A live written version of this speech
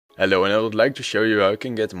Hello, and I would like to show you how you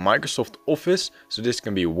can get Microsoft Office. So this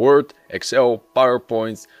can be Word, Excel,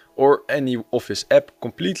 PowerPoint or any Office app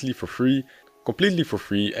completely for free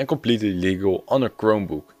and completely legal on a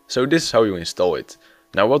Chromebook. So this is how you install it.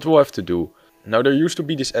 Now what we'll have to do. Now there used to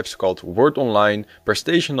be these apps called Word Online,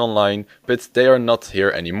 PlayStation Online, but they are not here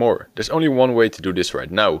anymore. There's only one way to do this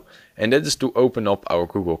right now, and that is to open up our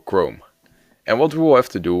Google Chrome. And what we will have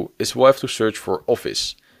to do is we'll have to search for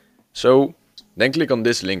Office. So then click on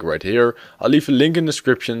this link right here. I'll leave a link in the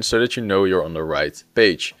description so that you know you're on the right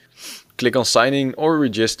page. Click on sign in or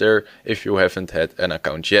register if you haven't had an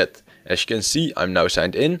account yet. As you can see, I'm now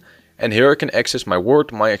signed in, and here I can access my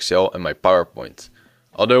Word, my Excel and my PowerPoint.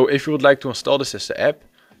 Although if you would like to install this as an app,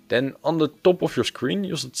 then on the top of your screen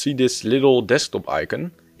you should see this little desktop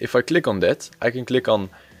icon. If I click on that, I can click on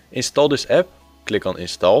install this app, click on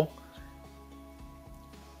install.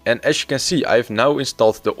 And as you can see, I have now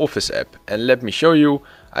installed the Office app, and let me show you.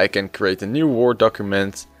 I can create a new Word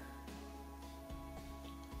document,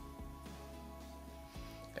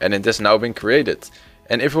 and it has now been created.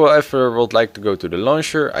 And if I ever would like to go to the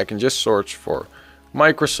launcher, I can just search for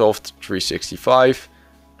Microsoft 365,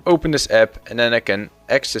 open this app, and then I can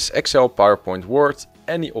access Excel, PowerPoint, Word,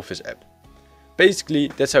 any Office app. Basically,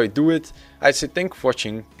 that's how you do it. I say thank you for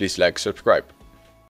watching, please like, subscribe.